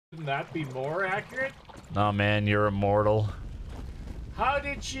Wouldn't that be more accurate? Nah, man, you're immortal. How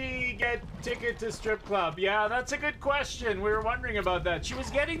did she get ticket to strip club? Yeah, that's a good question. We were wondering about that. She was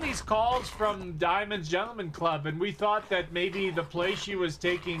getting these calls from Diamond's Gentleman Club, and we thought that maybe the place she was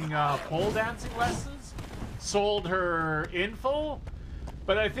taking pole dancing lessons sold her info.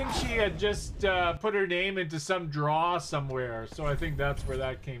 But I think she had just put her name into some draw somewhere, so I think that's where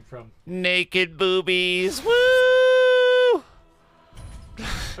that came from. Naked boobies, woo!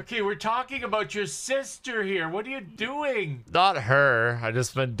 Okay, we're talking about your sister here. What are you doing? Not her. I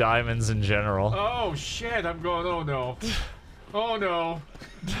just meant diamonds in general. Oh shit! I'm going. Oh no. Oh no.